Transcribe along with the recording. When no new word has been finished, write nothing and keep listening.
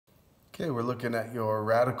Okay, we're looking at your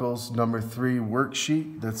radicals number 3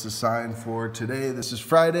 worksheet that's assigned for today. This is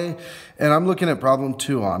Friday, and I'm looking at problem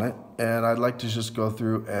 2 on it, and I'd like to just go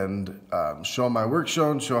through and show my work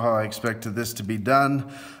shown, show how I expect this to be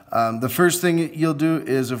done. The first thing you'll do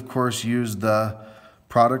is, of course, use the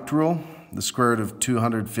product rule. The square root of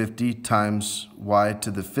 250 times y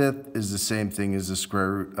to the 5th is the same thing as the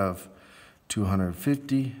square root of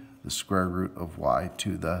 250, the square root of y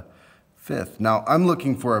to the 5th. Now, I'm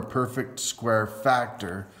looking for a perfect square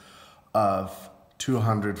factor of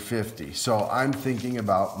 250. So I'm thinking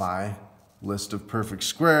about my list of perfect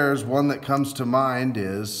squares. One that comes to mind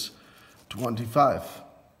is 25.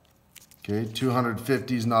 Okay,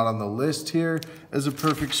 250 is not on the list here as a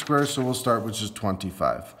perfect square, so we'll start with just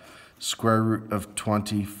 25. Square root of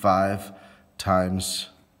 25 times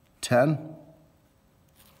 10.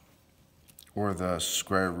 Or the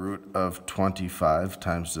square root of 25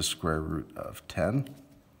 times the square root of 10.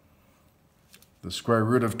 The square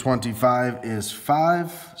root of 25 is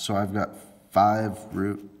 5, so I've got 5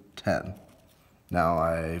 root 10. Now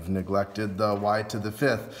I've neglected the y to the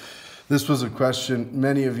 5th. This was a question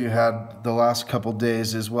many of you had the last couple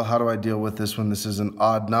days is, well, how do I deal with this when this is an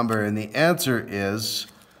odd number? And the answer is,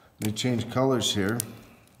 let me change colors here.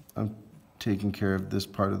 I'm taking care of this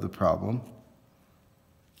part of the problem.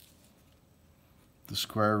 The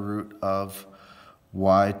square root of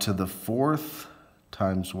y to the 4th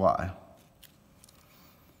times y.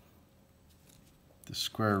 The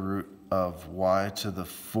square root of y to the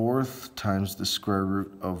 4th times the square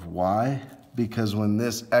root of y. Because when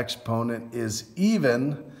this exponent is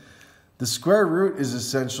even, the square root is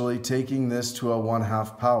essentially taking this to a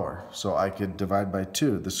 1/2 power. So I could divide by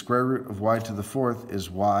 2. The square root of y to the 4th is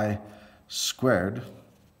y squared.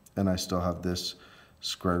 And I still have this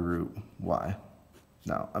square root y.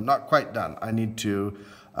 Now, I'm not quite done. I need to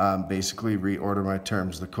basically reorder my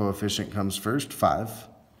terms. The coefficient comes first, 5.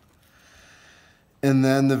 And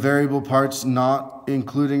then the variable part's not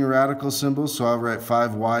including a radical symbol, so I'll write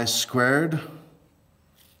 5y squared.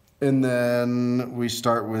 And then we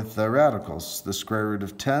start with the radicals. The square root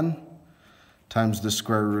of 10 times the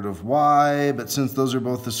square root of y. But since those are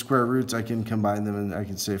both the square roots, I can combine them and I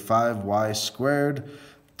can say 5y squared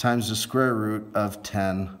times the square root of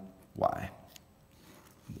 10y.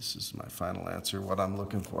 This is my final answer, what I'm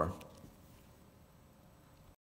looking for.